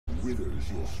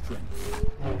withers your strength.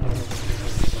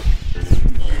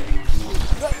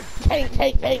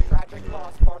 Take. Tragic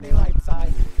loss, party light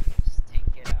side. Just take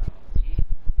it out.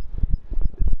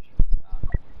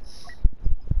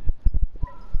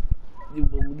 You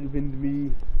believe in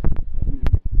me.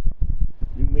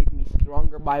 You made me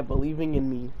stronger by believing in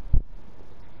me.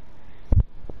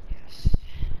 Yes.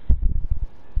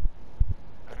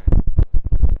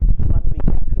 Must be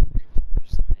Captain.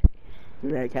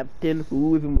 Yeah, Captain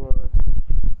Who's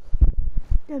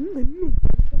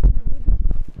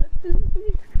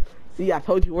See, I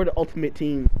told you we're the ultimate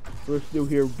team. We're still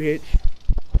here, bitch.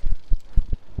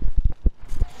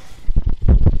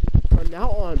 From now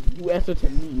on, you answer to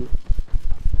me.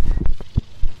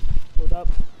 Hold up.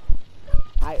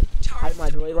 I hide my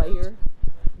droid right here.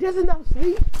 There's enough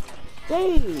sleep.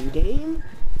 Dang, game.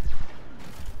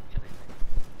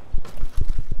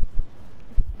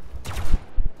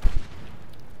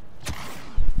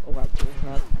 Oh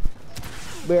God.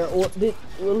 Bear, what did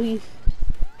release?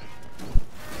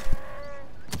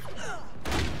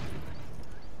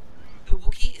 The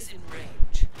Wookiee is in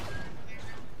range.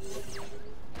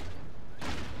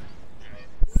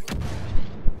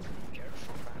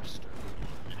 Careful, bastard.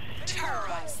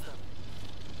 Terrorize them.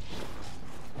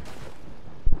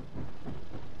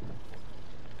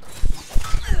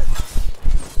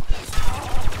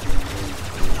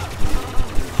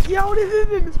 Yo, this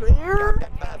isn't fair.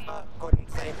 Captain Phasma couldn't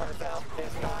save herself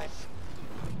this time.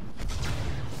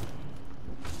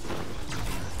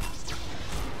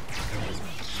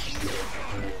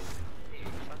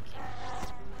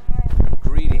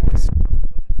 Greetings.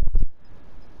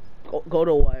 Go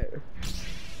to what?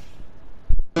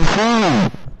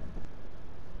 I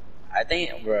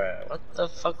think, bruh, what the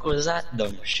fuck was that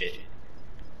dumb shit?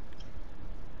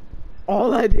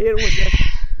 All I did was just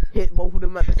hit both of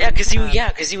them at the same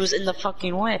time. Cause he was in the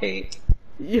fucking way.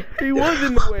 Yeah, he was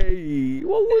in the way.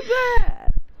 What was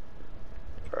that?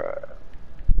 Bruh.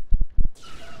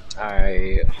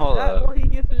 Alright, hold That's up. what he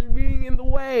gets for being in the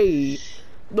way.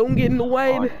 Don't get in the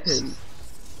way, Honest. then.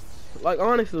 Like,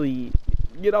 honestly,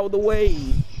 get out of the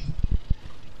way.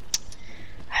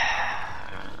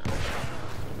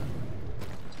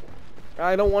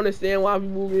 I don't understand why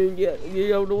people can get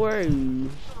out of the way.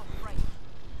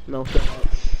 No, shut up.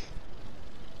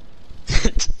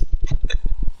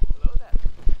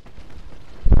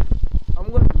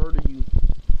 I'm gonna murder you.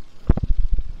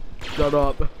 Shut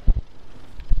up. They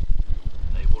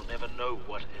will never know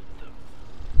what hit them.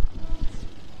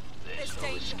 There's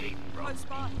no escape from me.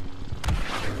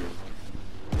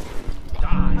 I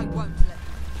won't let you.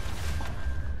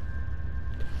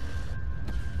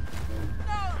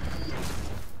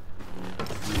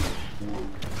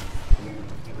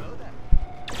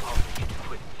 I'll begin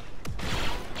quickly.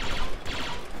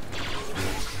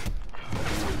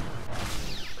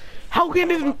 How can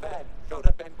this? Should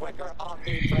have been quicker on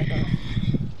the trigger.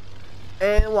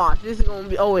 And watch, this is gonna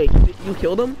be. Oh wait, you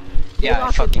killed him? Yeah,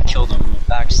 I fucking killed him,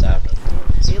 backstabbed him.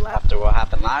 J-Lock, After what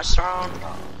happened last round?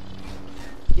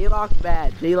 J-Lock's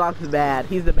bad. J-Lock's bad.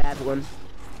 He's the bad one.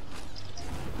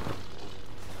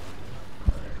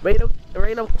 Reign of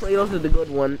Kratos is the good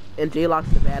one, and J-Lock's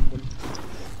the bad one.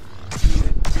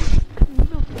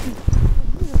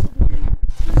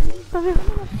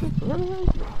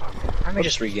 Let me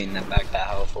just regain that back, that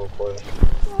health real quick.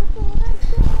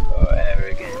 Oh,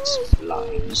 arrogance,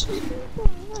 lies.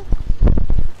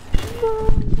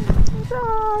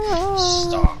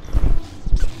 Stop.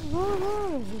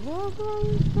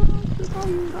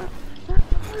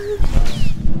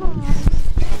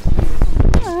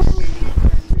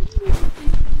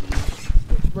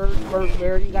 Burn,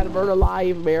 Bear, you gotta burn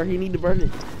alive, Bear. You need to burn it.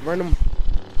 Burn him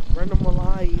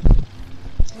alive.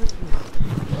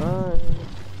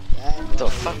 What the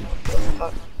fuck? What the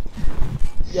fuck?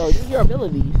 Yo, use your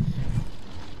abilities.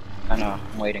 I know,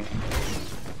 I'm waiting.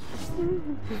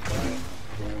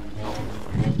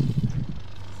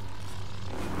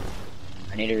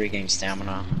 I need to regain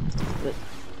stamina.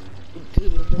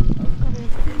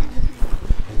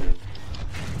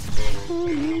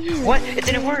 What? It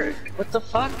didn't work! What the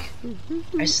fuck?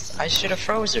 I should have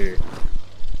froze her.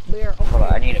 Bear, okay. Hold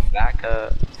on, I need to back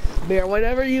up. Bear,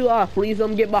 whenever you freeze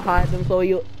them, get behind them so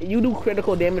you do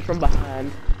critical damage from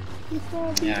behind.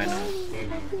 Yeah, I know.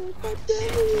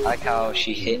 I like how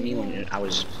she hit me when I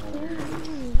was...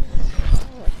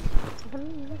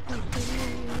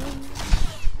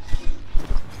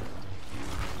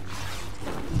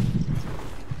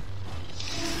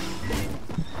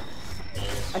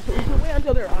 I think we can wait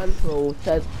until they're on pro,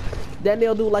 cause then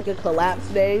they'll do like a collapse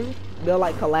thing. They'll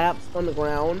like collapse on the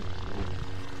ground.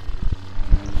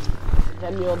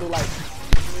 Then we'll do like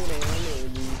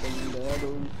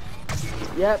dude.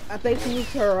 Yep, I think she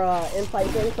used her insight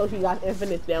thing, so she got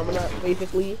infinite stamina,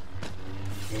 basically.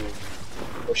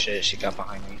 Oh shit, she got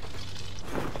behind me.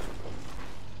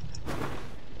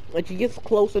 When she gets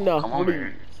close enough, Come on,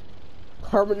 man.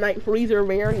 Carbonite freezer,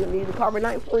 man. You need a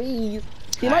carbonite freeze.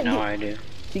 She I might know get, I do.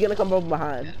 She gonna come from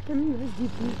behind.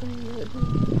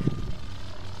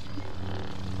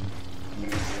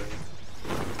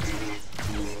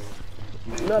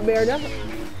 No, Bear, that's...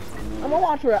 I'm gonna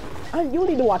watch her. You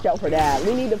need to watch out for that.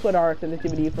 We need to put our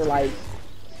sensitivity for, like,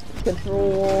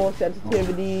 control,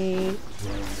 sensitivity.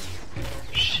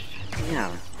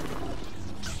 Yeah.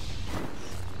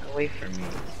 Away from me.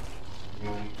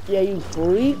 Yeah, you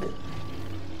freak.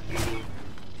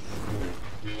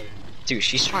 Dude,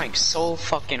 she's trying so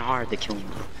fucking hard to kill me.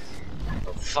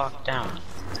 Go fuck down.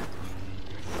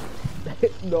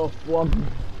 No, fuck.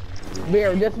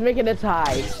 Bear, just make it a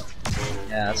tie.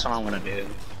 Yeah, that's what I'm gonna do.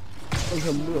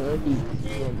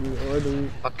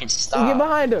 Fucking stop. Get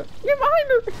behind her. Get behind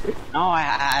her. No, I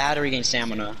had to regain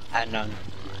stamina. I had none.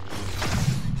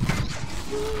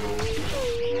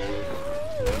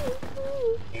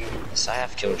 Yes, I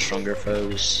have killed stronger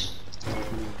foes.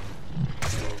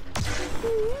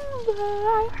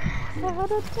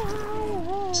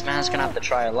 This man's gonna have to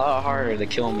try a lot harder to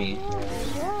kill me.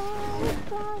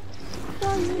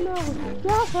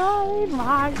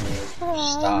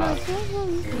 Stop.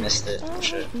 Missed it.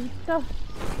 Shit.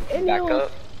 Back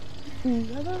up.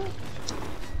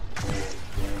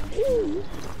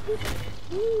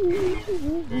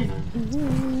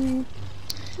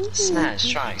 This man's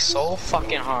trying so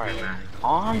fucking hard, man.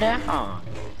 Calm down.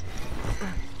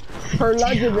 Her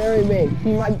lunge is very big.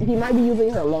 He might be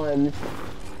using her lunge.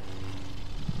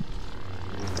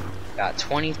 Got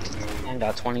 20 and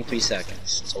got 23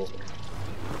 seconds. It's over.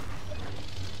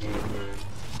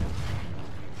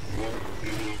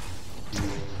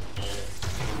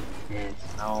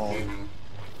 No.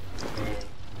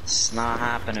 It's not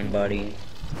happening, buddy.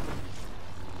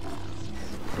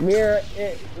 Mirror,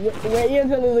 wait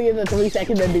until it gets a 3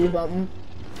 seconds to do something.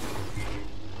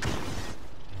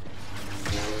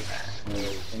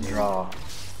 Draw.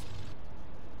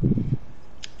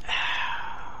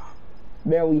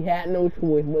 Man, we had no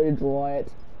choice but to draw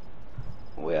it.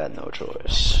 We had no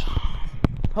choice.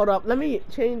 Hold up, let me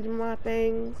change my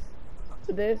things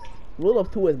to this. Rule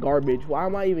of 2 is garbage. Why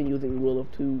am I even using rule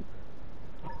of 2?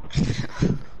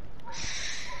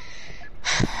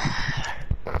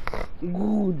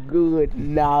 Good.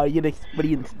 Now you'll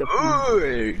experience the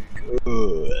food.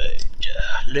 Good.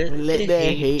 Let the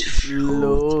hate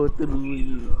flow through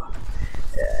you.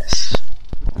 Yes.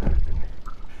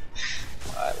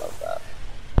 I love that.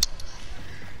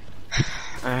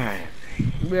 Alright.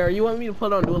 Bear, you want me to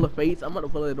put on Duel of Fates? I'm gonna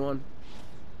put it on.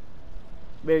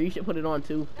 Bear, you should put it on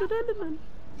too.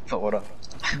 But what up?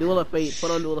 Duel of Fates.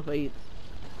 Put on Duel of Fates.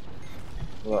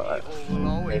 What? We'll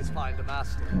always find a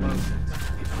master, won't it?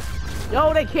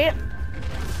 Yo, they can't.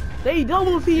 They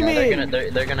double team Yeah, in.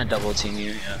 they're gonna double team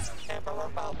you. Yeah. Emperor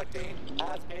Palpatine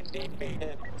has been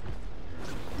defeated.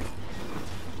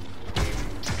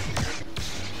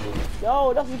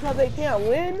 Yo, that's because they can't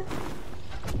win.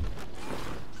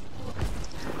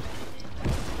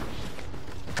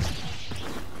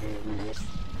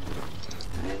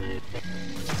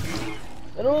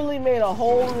 It literally made a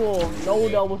whole rule, no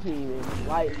double teaming.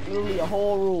 Like, literally a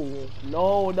whole rule,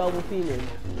 no double teaming.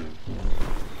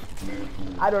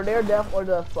 Either they're deaf or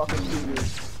they're fucking teaming.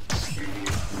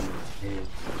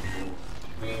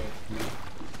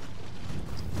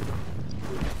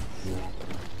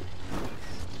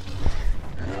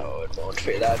 No, it won't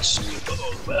be that simple.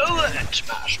 Well, it's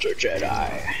Master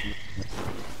Jedi.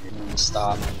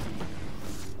 Stop.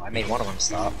 I made one of them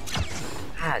stop.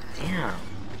 God damn.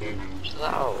 Chill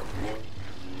out.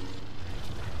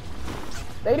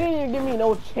 They didn't even give me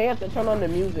no chance to turn on the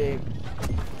music.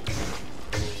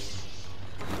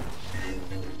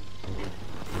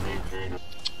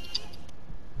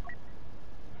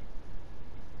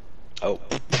 Oh.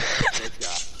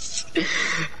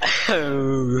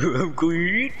 I'm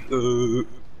queen. Oh,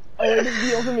 this is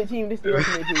the ultimate team. This is the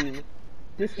ultimate team.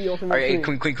 This is the ultimate team.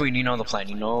 Alright, Queen, you know the plan.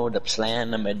 You know the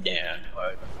plan, I'm down.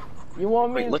 Alright. You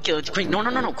want me? Wait, look at Queen. No,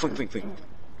 Queen.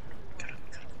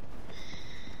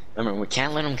 Remember, we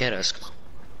can't let him get us. Come on.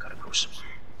 Gotta go somewhere.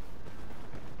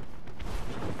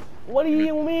 What do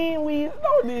you mean we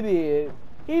started it?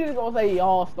 He just gonna say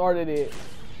y'all started it.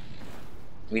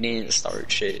 We didn't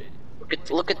start shit.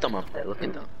 Look at them up there. Look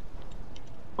at them.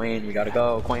 Queen, we gotta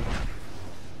go, Queen.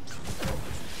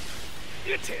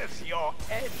 It is your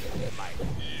end, my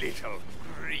little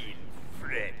green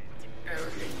friend.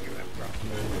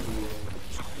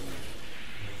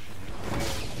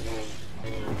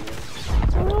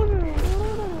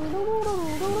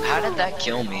 Why'd that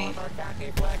kill me?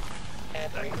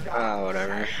 Oh,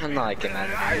 whatever. I'm not getting mad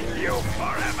at him.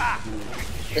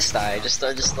 Just die. Just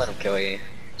let him kill you.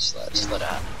 Just let it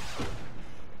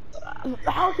happen.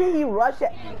 How can he rush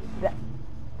it?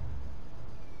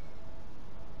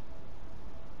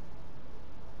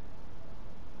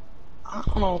 I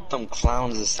don't know what them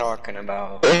clowns is talking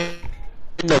about. In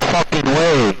the fucking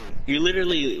way. You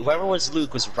literally, whoever was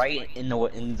Luke was right in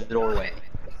the doorway.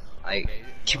 Like,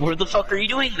 what the fuck are you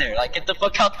doing there? Like, get the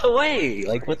fuck out the way.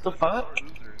 Like, what the fuck?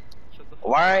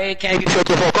 Why can't you shut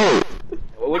the fuck up?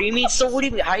 What do you mean? So what do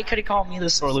you mean? How you could have called me the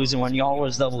sore loser when y'all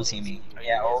was double teaming?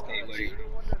 Yeah, okay, buddy.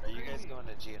 Are you guys going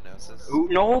to Geonosis?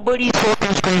 Nobody's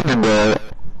fucking screaming, bro.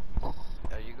 Are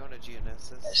you going to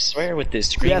Geonosis? I swear with this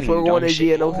screaming. Yes, we're going to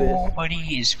Geonosis.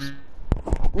 Nobody is screaming.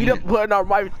 We just putting our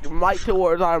mic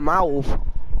towards our mouth.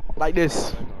 Like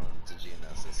this. I'm going to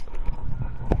Geonosis.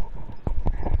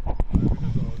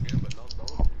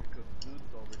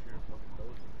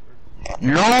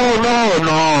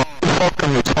 No. Fucking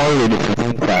retarded if you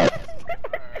think that.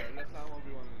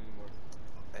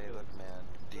 Hey, look, man.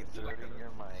 Deep-throating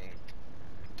your mic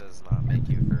does not make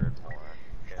you hurt more.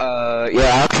 Okay?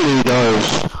 Yeah, actually it does.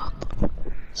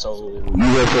 So, you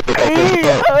guys have to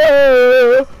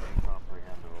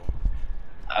Comprehensible.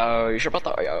 you sure about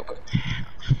that? Yeah, okay.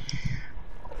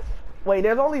 Wait,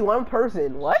 there's only one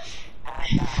person. What?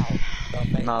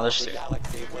 No, there's two.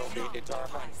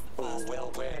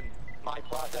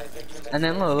 And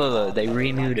then look, they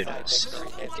remuted us.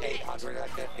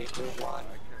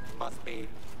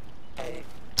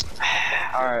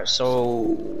 Alright, so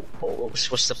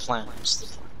what's the plan?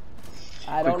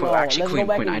 I don't know. Actually, Let's go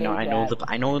back Queen, and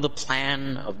I know the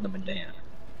plan of the Medea.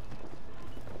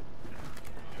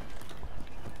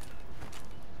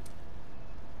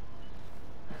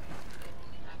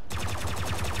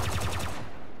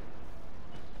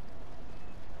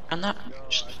 I'm not.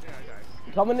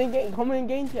 Come in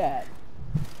game chat.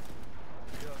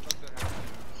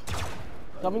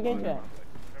 Come in game chat.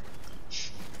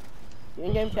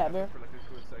 In game chat,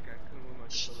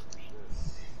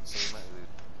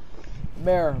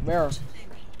 Bear. Bear.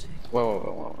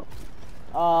 Whoa.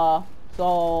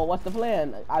 So what's the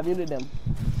plan? I muted them.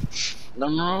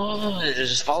 No,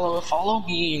 just follow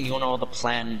me and you'll know the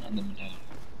plan of the Medea.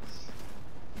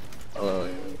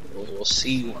 We'll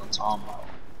see what I'm talking about.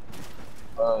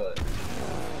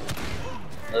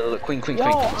 Queen. Yo,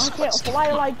 I can't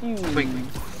fly like you. Queen.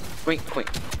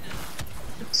 Fuck.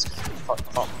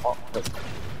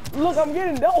 Look, I'm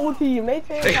getting double team. They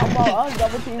say about us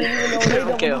double teaming even though they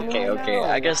double teaming. Okay.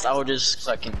 I guess I will just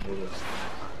fucking do it.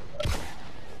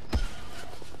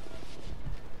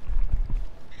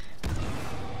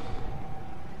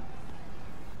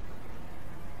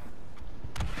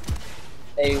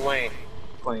 Hey, Wayne.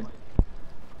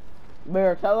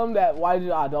 Bear, tell them that why did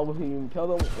I double team? Tell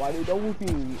them why they double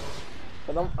team.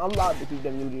 Cause I'm allowed to keep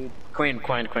them muted. Queen.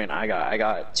 I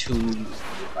got two.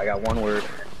 I got one word,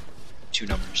 two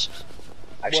numbers.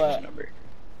 Actually, What? a number.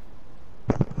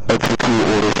 Execute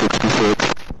Order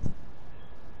 66.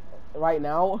 Right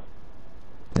now.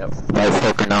 Yep. Right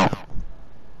fucking now.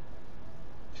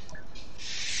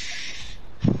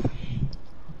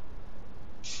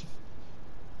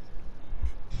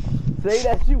 Say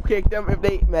that you kicked them if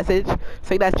they message.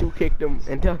 Say that you kicked them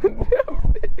and tell them.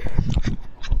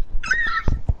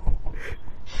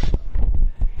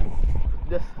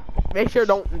 Just make sure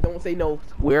don't say no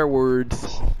swear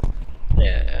words.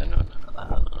 Yeah, no.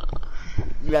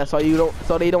 Yeah, so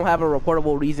they don't have a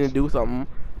reportable reason to do something.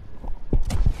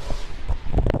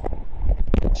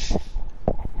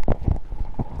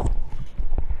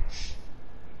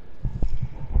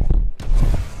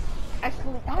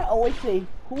 Actually, I always say,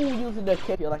 who uses the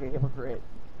kick like a hypocrite?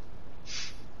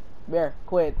 Bear,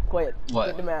 quit. What?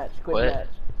 Quit the match.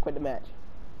 Quit the match.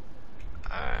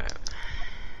 Alright.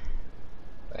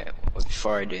 Wait,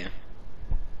 before I do.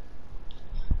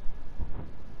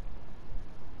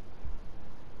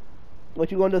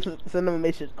 What you gonna do? Send them a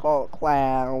message called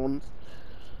clowns.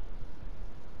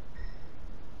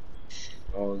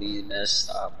 Oh, these mess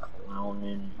stop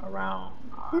clowning around.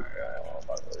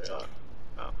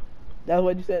 That's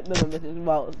what you said. No, message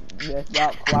about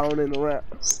clowning around.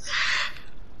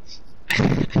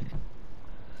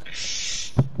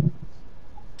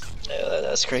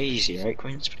 That's crazy, right,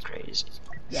 Quinn? It's been crazy.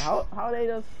 Yeah, how they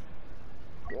just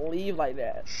leave like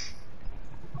that?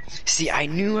 See, I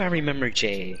remember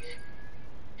Jay.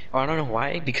 Oh, I don't know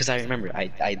why, because I remember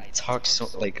I talked so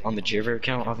like on the Jibber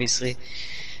account, obviously.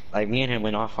 Like me and him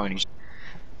went off on each.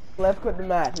 Let's quit the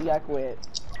match. We gotta quit.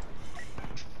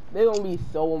 They gonna be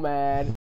so mad.